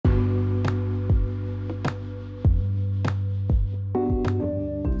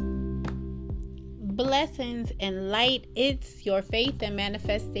Blessings and light. It's your faith and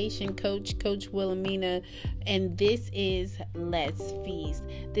manifestation coach, Coach Wilhelmina, and this is Let's Feast.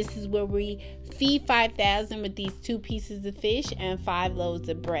 This is where we feed 5,000 with these 2 pieces of fish and 5 loaves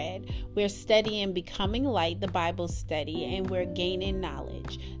of bread. We're studying Becoming Light, the Bible study, and we're gaining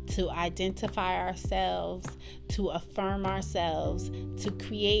knowledge to identify ourselves, to affirm ourselves, to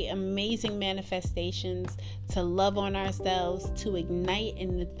create amazing manifestations, to love on ourselves, to ignite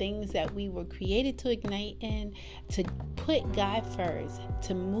in the things that we were created to ignite in, to put God first,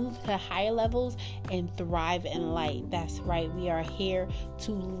 to move to higher levels and thrive in light. That's right. We are here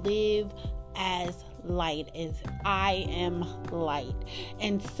to live as light, as I am light.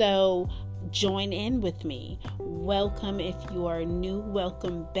 And so join in with me. Welcome if you are new.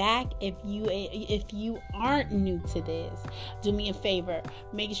 Welcome back. If you aren't new to this, do me a favor.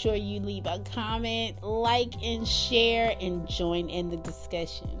 Make sure you leave a comment, like, and share, and join in the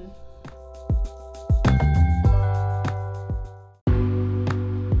discussion.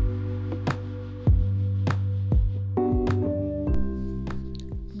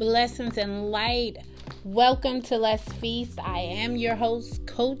 Blessings and light. Welcome to Let's Feast. I am your host,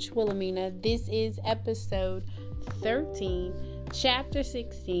 Coach Wilhelmina. This is episode 13, chapter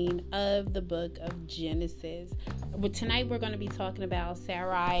 16 of the book of Genesis. Tonight we're going to be talking about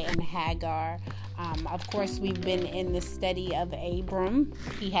Sarai and Hagar. Of course, we've been in the study of Abram.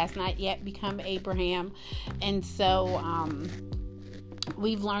 He has not yet become Abraham. And so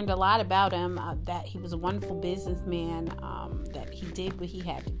we've learned a lot about him, that he was a wonderful businessman, that he did what he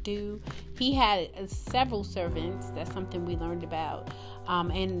had to do. He had several servants. That's something we learned about.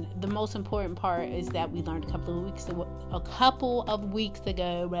 And the most important part is that we learned a couple of weeks ago.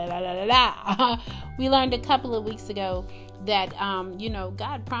 We learned a couple of weeks ago that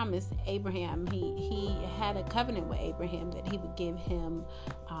God promised Abraham. He had a covenant with Abraham that he would give him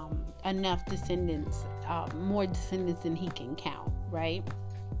enough descendants, more descendants than he can count, right?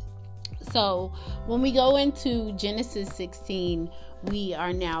 So when we go into Genesis 16, we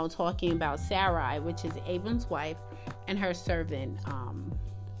are now talking about Sarai, which is Abram's wife, and her servant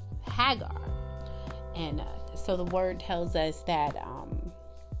Hagar. And so the word tells us that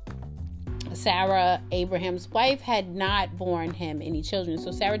Sarah, Abraham's wife, had not borne him any children.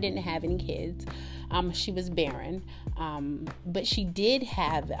 So Sarah didn't have any kids. She was barren. But she did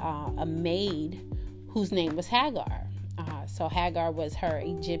have a maid whose name was Hagar. So Hagar was her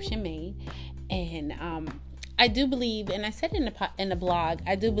Egyptian maid. And I do believe, and I said in the blog,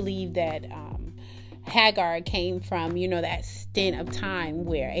 I do believe that Hagar came from, that stint of time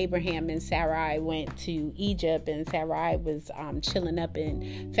where Abraham and Sarai went to Egypt and Sarai was chilling up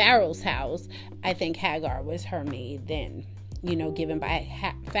in Pharaoh's house. I think Hagar was her maid then, given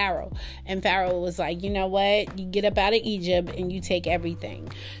by Pharaoh. And Pharaoh was like, you know what? You get up out of Egypt and you take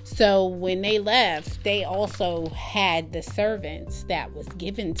everything. So when they left, they also had the servants that was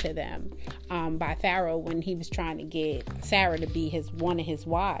given to them by Pharaoh when he was trying to get Sarah to be one of his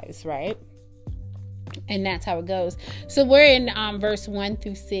wives, right? And that's how it goes. So we're in verse 1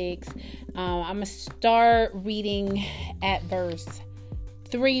 through 6. I'm going to start reading at verse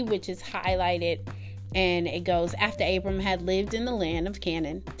 3, which is highlighted. And it goes, after Abram had lived in the land of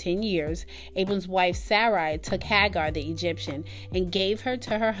Canaan 10 years, Abram's wife Sarai took Hagar the Egyptian and gave her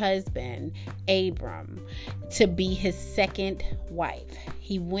to her husband Abram to be his second wife.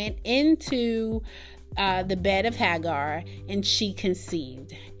 He went into the bed of Hagar, and she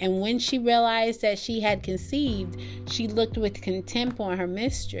conceived. And when she realized that she had conceived, she looked with contempt on her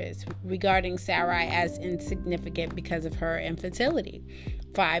mistress, regarding Sarai as insignificant because of her infertility.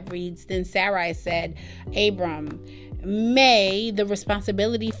 5 reads, then Sarai said, Abram, may the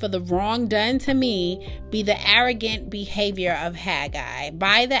responsibility for the wrong done to me be the arrogant behavior of Hagar.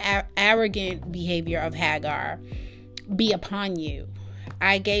 By the arrogant behavior of Hagar be upon you.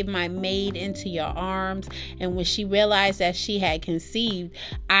 I gave my maid into your arms, and when she realized that she had conceived,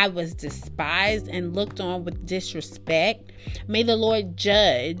 I was despised and looked on with disrespect. May the Lord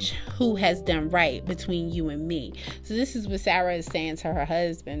judge who has done right between you and me. So this is what Sarah is saying to her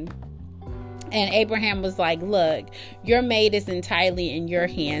husband. And Abraham was like, look, your maid is entirely in your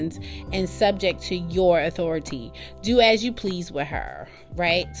hands and subject to your authority. Do as you please with her,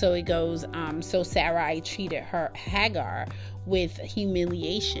 right? So it goes, so Sarai treated her Hagar with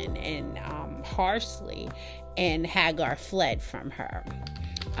humiliation and harshly, and Hagar fled from her.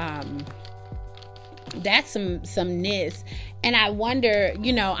 That's some ness. And I wonder,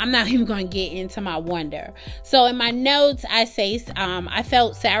 I'm not even going to get into my wonder. So in my notes, I say, I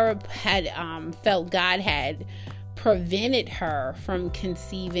felt Sarah had felt God had prevented her from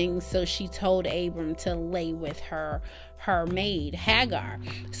conceiving, so she told Abram to lay with her maid Hagar.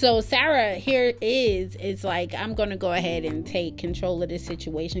 So Sarah here is like, I'm gonna go ahead and take control of this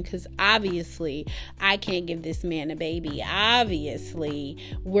situation, because obviously I can't give this man a baby. Obviously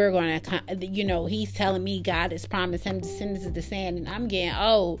we're gonna, he's telling me God has promised him descendants of the sand, and I'm getting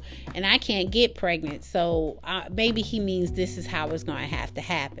old and I can't get pregnant, so maybe he means this is how it's gonna have to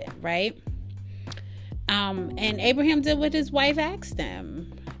happen, right? And Abraham did what his wife asked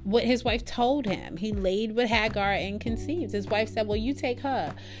him, what his wife told him. He laid with Hagar and conceived. His wife said, well, you take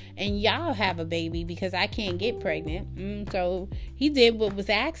her and y'all have a baby, because I can't get pregnant. So he did what was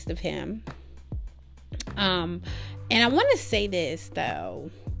asked of him. And I want to say this, though.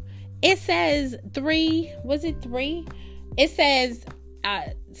 It says 3. Was it 3? It says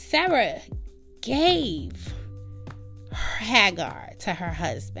Sarah gave Hagar to her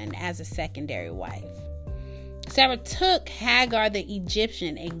husband as a secondary wife. Sarah took Hagar the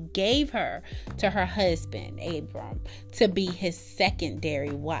Egyptian and gave her to her husband, Abram, to be his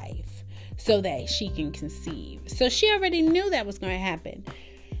secondary wife so that she can conceive. So she already knew that was going to happen.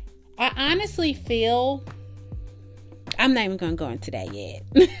 I honestly feel, I'm not even going to go into that yet.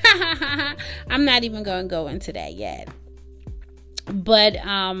 I'm not even going to go into that yet. But,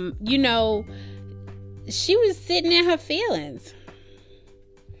 she was sitting in her feelings.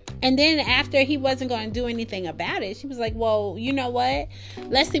 And then after he wasn't going to do anything about it, she was like, well, you know what?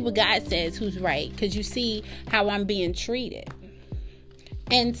 Let's see what God says, who's right. Because you see how I'm being treated.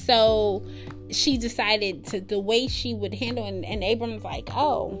 And so she decided the way she would handle it. And Abram's like,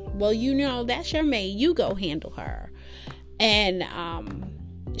 oh, well, that's your maid. You go handle her. And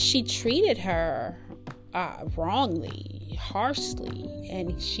she treated her wrongly, harshly.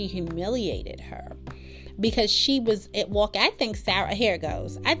 And she humiliated her. Because she was I think Sarah, here it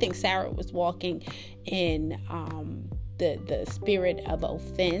goes. I think Sarah was walking in the spirit of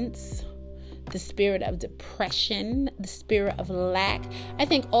offense, the spirit of depression, the spirit of lack. I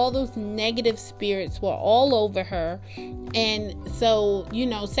think all those negative spirits were all over her. And so,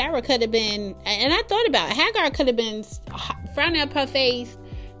 Sarah could have been, and I thought about it, Hagar could have been frowning up her face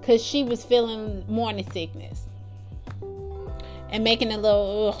because she was feeling morning sickness and making a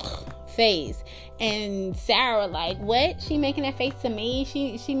little face. And Sarah like, what? She making that face to me?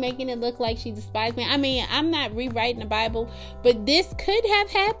 She making it look like she despised me? I mean, I'm not rewriting the Bible, but this could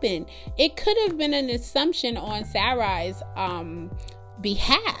have happened. It could have been an assumption on Sarai's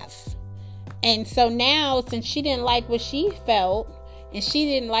behalf. And so now, since she didn't like what she felt, and she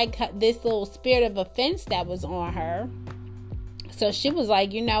didn't like this little spirit of offense that was on her, so she was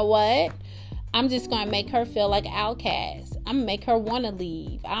like, you know what? I'm just going to make her feel like an outcast. I'm going to make her want to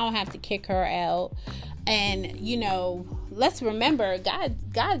leave. I don't have to kick her out. And, let's remember,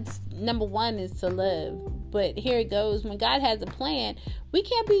 God's number one is to live. But here it goes. When God has a plan, we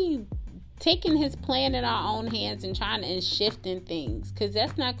can't be taking his plan in our own hands and trying and shifting things, because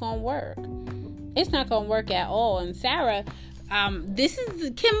that's not going to work. It's not going to work at all. And Sarah, can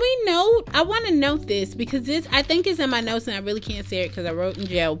we note? I want to note this because I think it's in my notes and I really can't say it because I wrote in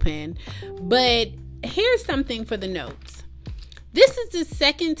gel pen. But here's something for the notes. This is the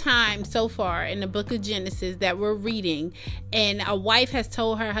second time so far in the book of Genesis that we're reading, and a wife has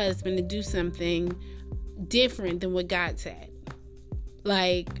told her husband to do something different than what God said.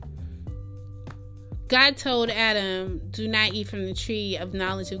 Like, God told Adam, do not eat from the tree of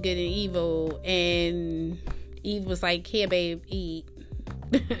knowledge of good and evil, and Eve was like, here, babe, eat.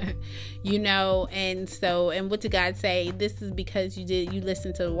 And what did God say? This is because you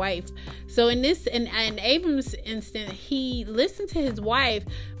listened to the wife. So in Abram's instant, he listened to his wife,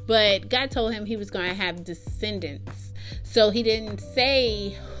 but God told him he was going to have descendants. So he didn't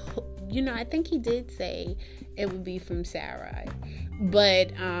say, I think he did say it would be from Sarai.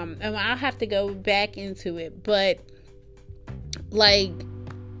 But, and I'll have to go back into it, but like,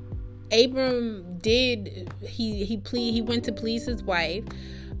 Abram did, he went to please his wife,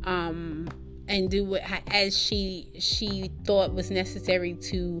 and do what as she thought was necessary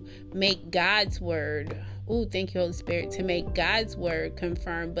to make God's word. Oh, thank you, Holy Spirit, to make God's word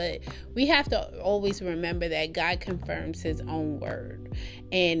confirm. But we have to always remember that God confirms his own word.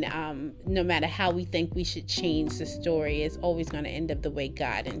 And no matter how we think we should change the story, it's always going to end up the way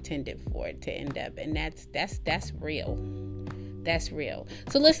God intended for it to end up. And that's real. That's real.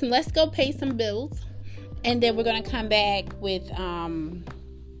 So listen, let's go pay some bills, and then we're going to come back with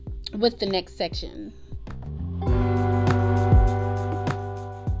the next section.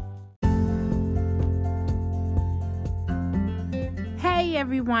 Hey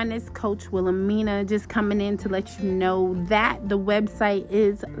everyone, it's Coach Wilhelmina just coming in to let you know that the website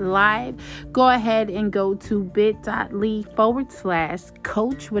is live. Go ahead and go to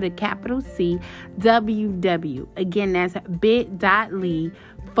bit.ly/coach with a capital C WW. Again, that's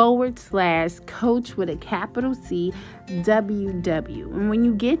bit.ly/coach with a capital C WW. And when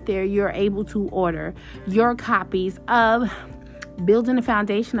you get there, you're able to order your copies of Building a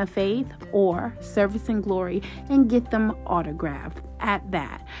Foundation of Faith or Service and Glory and get them autographed at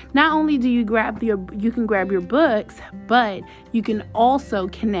that. Not only do you can grab your books, but you can also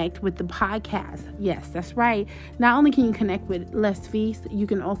connect with the podcast. Yes, that's right. Not only can you connect with Let's Feast, you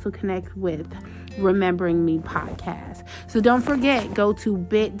can also connect with Remembering Me podcast. So don't forget, go to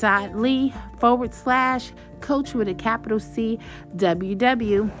bit.ly/coach with a capital C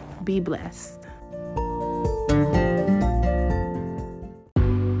WW. Be blessed.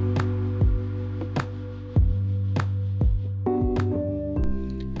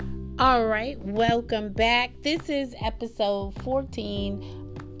 All right, welcome back. This is episode 14,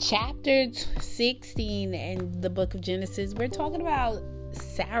 chapter 16 in the book of Genesis. We're talking about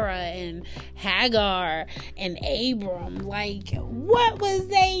Sarah and Hagar and Abram. Like, what was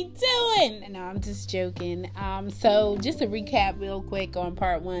they doing? No, I'm just joking. So just to recap real quick on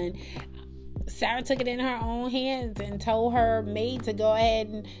part 1. Sarah took it in her own hands and told her maid to go ahead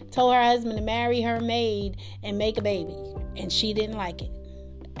and told her husband to marry her maid and make a baby. And she didn't like it.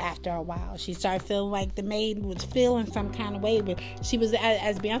 After a while, she started feeling like the maid was feeling some kind of way, but she was,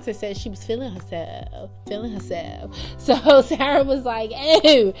 as Beyonce said, she was feeling herself. So Sarah was like,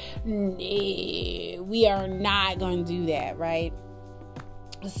 "Oh, no, we are not going to do that," right?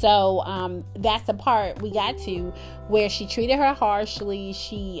 So that's the part we got to where she treated her harshly.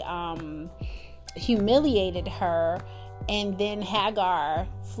 She humiliated her, and then Hagar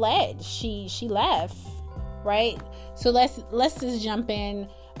fled. She left, right? So let's just jump in.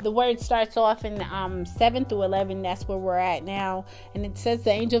 The word starts off in 7 through 11. That's where we're at now. And it says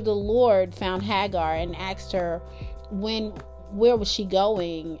the angel of the Lord found Hagar and asked her where was she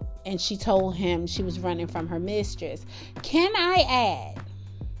going? And she told him she was running from her mistress. Can I add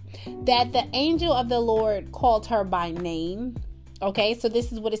that the angel of the Lord called her by name? Okay, so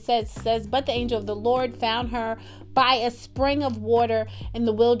this is what it says. It says, but the angel of the Lord found her by a spring of water in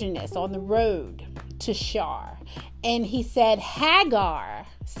the wilderness on the road to Shur. And he said, Hagar,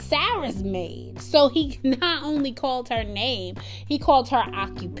 Sarah's maid. So he not only called her name, he called her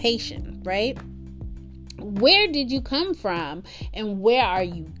occupation, right? Where did you come from and where are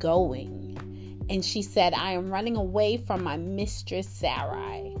you going? And she said, I am running away from my mistress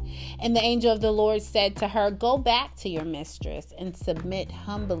Sarai. And the angel of the Lord said to her, go back to your mistress and submit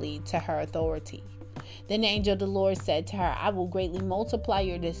humbly to her authority. Then the angel of the Lord said to her, I will greatly multiply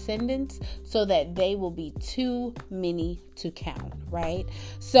your descendants so that they will be too many to count, right?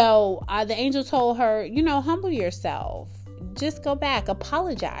 So the angel told her, humble yourself. Just go back,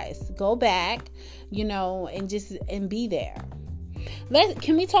 apologize, go back, and be there.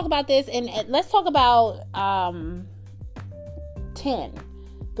 Can we talk about this? And let's talk about 10.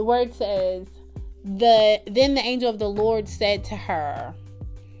 The word says, then the angel of the Lord said to her,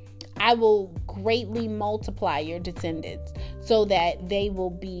 I will greatly multiply your descendants so that they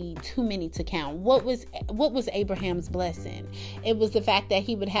will be too many to count. What was Abraham's blessing? It was the fact that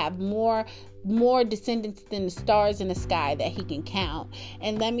he would have more descendants than the stars in the sky that he can count.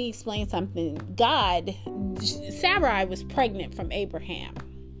 And let me explain something. Sarai was pregnant from Abraham.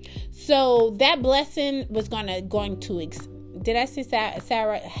 So that blessing was going to did I say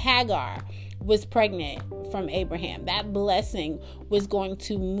Sarah? Hagar was pregnant from Abraham. That blessing was going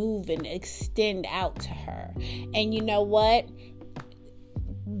to move and extend out to her. And you know what?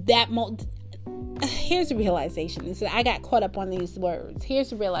 Here's the realization. I got caught up on these words. Here's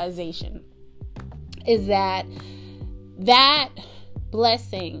the realization. Is that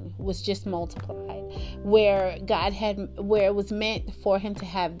blessing was just multiplied. Where it was meant for him to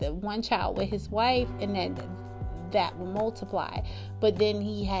have the one child with his wife, and then that will multiply. But then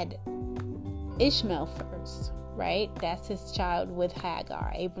he had Ishmael first, right? That's his child with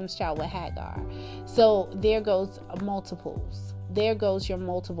Hagar, Abram's child with Hagar. So there goes multiples. There goes your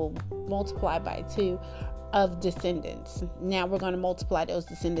multiplied by 2 of descendants. Now we're going to multiply those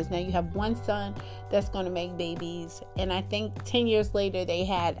descendants. Now you have one son that's going to make babies. And I think 10 years later they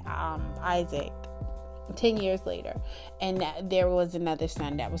had Isaac. 10 years later. And there was another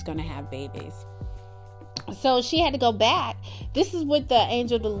son that was going to have babies. So she had to go back. This is what the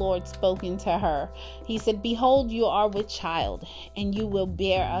angel of the Lord spoken to her. He said, behold, you are with child, and you will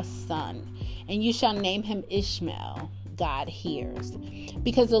bear a son, and you shall name him Ishmael. God hears.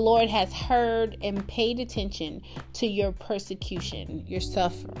 Because the Lord has heard and paid attention to your persecution, your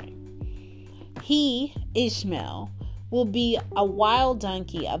suffering. He, Ishmael, will be a wild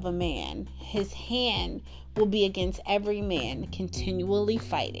donkey of a man. His hand will be against every man, continually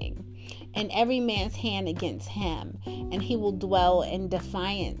fighting, and every man's hand against him, and he will dwell in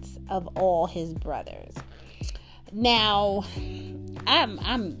defiance of all his brothers. Now,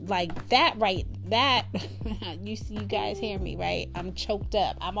 I'm like that, right? That you guys hear me, right? I'm choked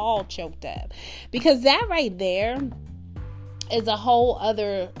up. I'm all choked up, because that right there is a whole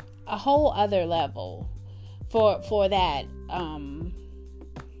other level for that.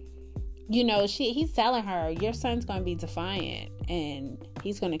 He's telling her, your son's going to be defiant, and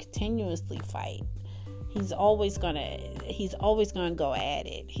he's going to continuously fight. He's always going to go at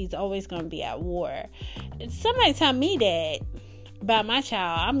it. He's always going to be at war. Somebody tell me that about my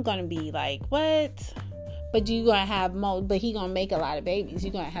child, I'm going to be like, what? But you're going to have more, but he's going to make a lot of babies.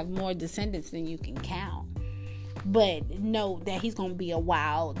 You're going to have more descendants than you can count. But know that he's going to be a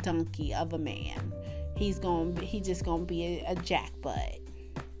wild donkey of a man. He's just going to be a jackbutt.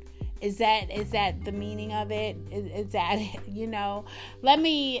 Is that the meaning of it? Is that, let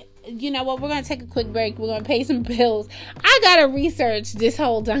me, we're going to take a quick break. We're going to pay some bills. I got to research this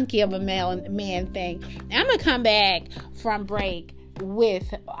whole donkey of a man thing. And I'm going to come back from break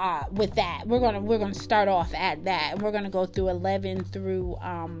with that. We're going to start off at that. And we're going to go through 11 through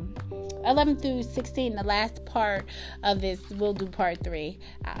 16. The last part of this, we'll do part 3.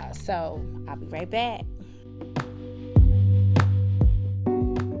 So I'll be right back.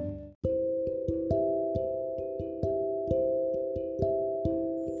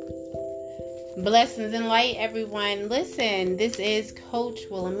 Blessings and light, everyone. Listen, this is Coach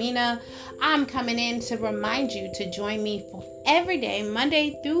Wilhelmina. I'm coming in to remind you to join me every day,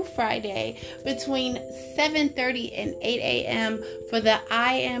 Monday through Friday, between 7:30 and 8 a.m. for the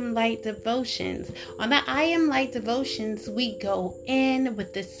I Am Light devotions. On the I Am Light devotions, we go in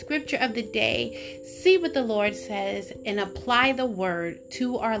with the scripture of the day, see what the Lord says, and apply the word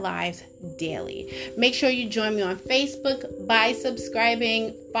to our lives daily. Make sure you join me on Facebook by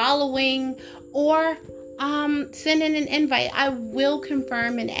subscribing, following, or send in an invite. I will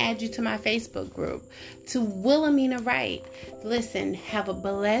confirm and add you to my Facebook group, to Wilhelmina Wright. Listen, have a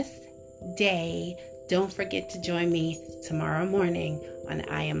blessed day. Don't forget to join me tomorrow morning on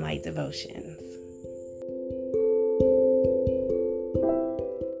I Am Light Devotions.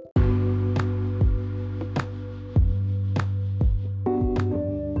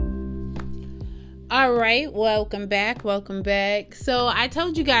 All right, welcome back. So I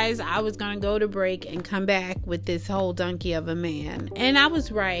told you guys I was going to go to break and come back with this whole donkey of a man. And I was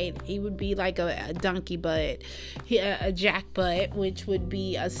right. He would be like a donkey butt, a jack butt, which would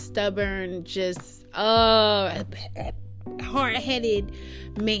be a stubborn, just hard-headed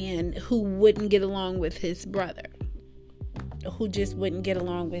man who wouldn't get along with his brother.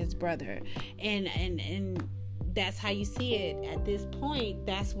 And that's how you see it at this point.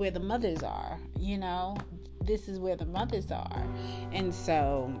 That's where the mothers are, this is where the mothers are. And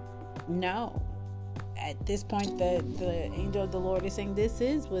so, no, at this point, the angel of the Lord is saying this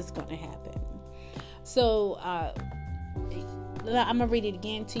is what's going to happen. So, I'm going to read it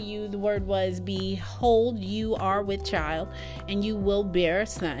again to you. The word was, behold, you are with child, and you will bear a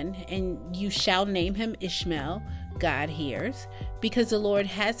son, and you shall name him Ishmael. God hears, because the Lord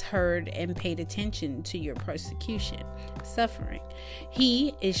has heard and paid attention to your persecution, suffering.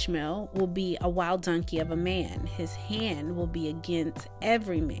 He, Ishmael, will be a wild donkey of a man. His hand will be against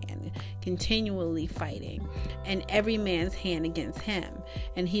every man, continually fighting, and every man's hand against him,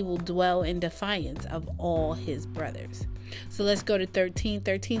 and he will dwell in defiance of all his brothers. So let's go to 13.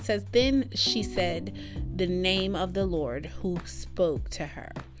 13 says, then she said the name of the Lord who spoke to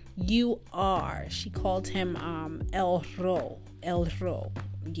her. You are, she called him El Roi,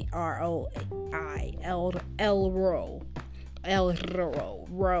 R-O-I, El Ro.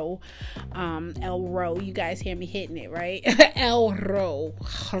 You guys hear me hitting it, right? El Ro.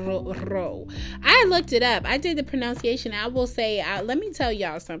 I looked it up. I did the pronunciation. I will say, let me tell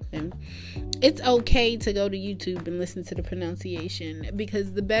y'all something. It's okay to go to YouTube and listen to the pronunciation,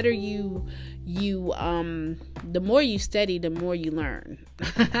 because the better the more you study, the more you learn.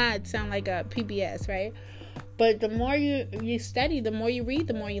 It sounds like a PBS, right? But the more you study, the more you read,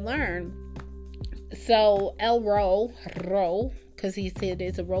 the more you learn. So El Ro, because he said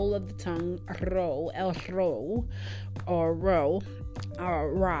it's a roll of the tongue, El Ro, or Ro,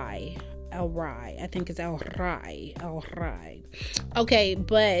 or Rai. El Rai. I think it's El Rai. Okay,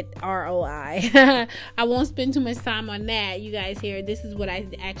 but R-O-I. I won't spend too much time on that. You guys hear, this is what I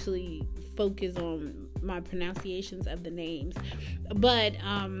actually focus on my pronunciations of the names. But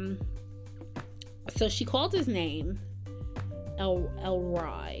so she called his name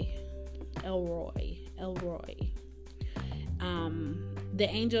Elroy. The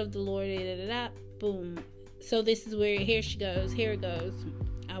angel of the Lord, boom. So this is where, here it goes.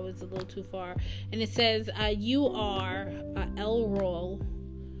 I was a little too far. And it says, you are Elroy,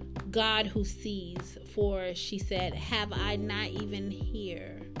 God who sees. For she said, have I not even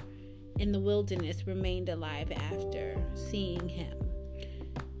here in the wilderness remained alive after seeing him,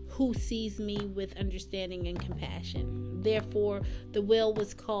 who sees me with understanding and compassion? Therefore the well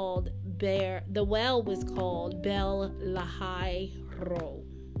was called Bel Lahai Ro.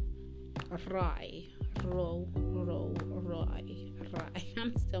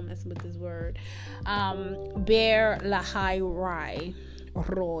 I'm still messing with this word. Ber Lahai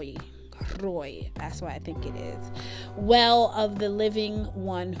Roy. That's what I think it is. Well of the living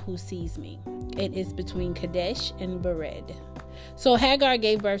one who sees me. It is between Kadesh and Bered. So Hagar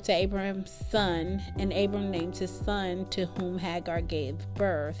gave birth to Abraham's son, and Abram named his son to whom Hagar gave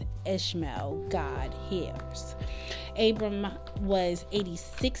birth Ishmael, God hears. Abram was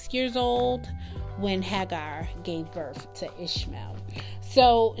 86 years old when Hagar gave birth to Ishmael.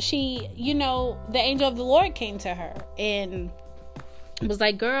 So she, the angel of the Lord came to her and was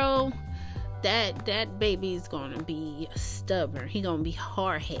like, girl, that baby's gonna be stubborn. He's gonna be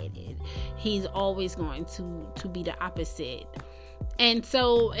hard-headed. He's always going to be the opposite. And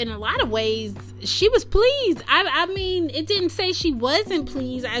so in a lot of ways she was pleased. I mean, it didn't say she wasn't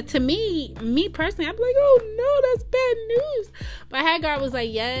pleased. To me personally, I'm like, oh no, that's bad news. But Hagar was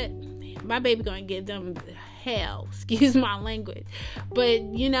like, yeah, my baby gonna give them hell, excuse my language. But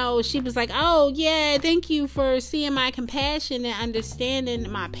she was like, oh yeah, thank you for seeing my compassion and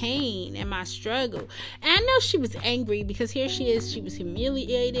understanding my pain and my struggle. And I know she was angry because here she was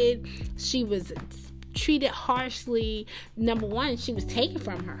humiliated, she was treated harshly. Number one, she was taken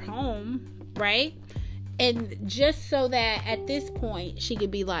from her home, right? And just so that at this point she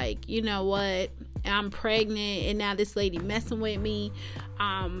could be like, you know what, I'm pregnant and now this lady messing with me,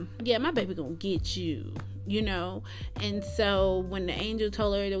 yeah, my baby gonna get you. And so when the angel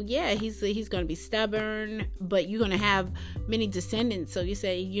told her, yeah, he's going to be stubborn, but you're going to have many descendants. So you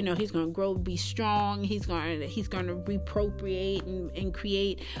say, he's going to grow, be strong. He's going to reappropriate and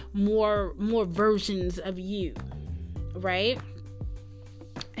create more versions of you. Right.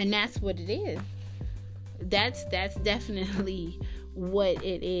 And that's what it is. That's definitely what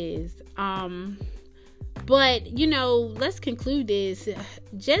it is. But, let's conclude this.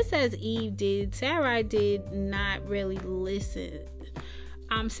 Just as Eve did, Sarai did not really listen.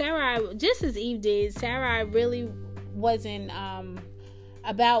 Sarai, just as Eve did, Sarai really wasn't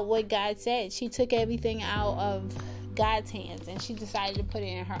about what God said. She took everything out of God's hands and she decided to put it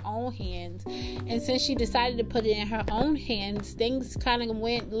in her own hands. And since she decided to put it in her own hands, things kind of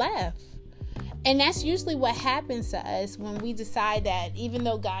went left. And that's usually what happens to us when we decide that even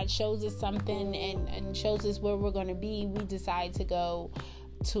though God shows us something and shows us where we're going to be, we decide to go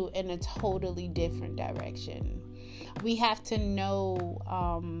in a totally different direction. We have to know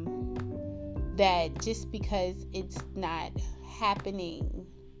that just because it's not happening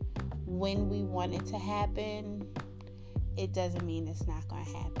when we want it to happen, it doesn't mean it's not going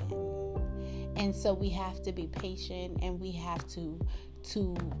to happen. And so we have to be patient and we have to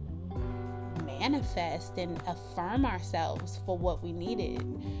manifest and affirm ourselves for what we needed.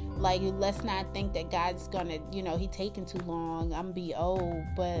 Like, let's not think that God's gonna, he taking too long, I'm be old,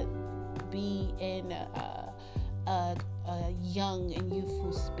 but be in a young and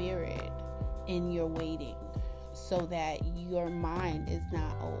youthful spirit in your waiting, so that your mind is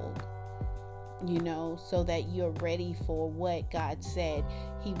not old, so that you're ready for what God said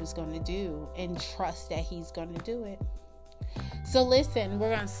he was going to do, and trust that he's going to do it. So listen, we're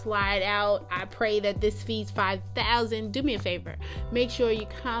going to slide out. I pray that this feeds 5,000. Do me a favor. Make sure you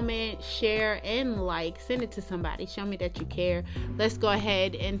comment, share, and like. Send it to somebody. Show me that you care. Let's go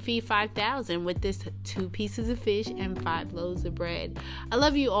ahead and feed 5,000 with this 2 pieces of fish and 5 loaves of bread. I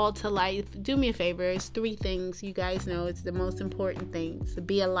love you all to life. Do me a favor. It's 3 things. You guys know it's the most important things.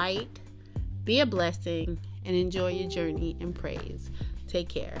 Be a light, be a blessing, and enjoy your journey in praise. Take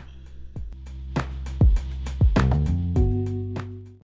care.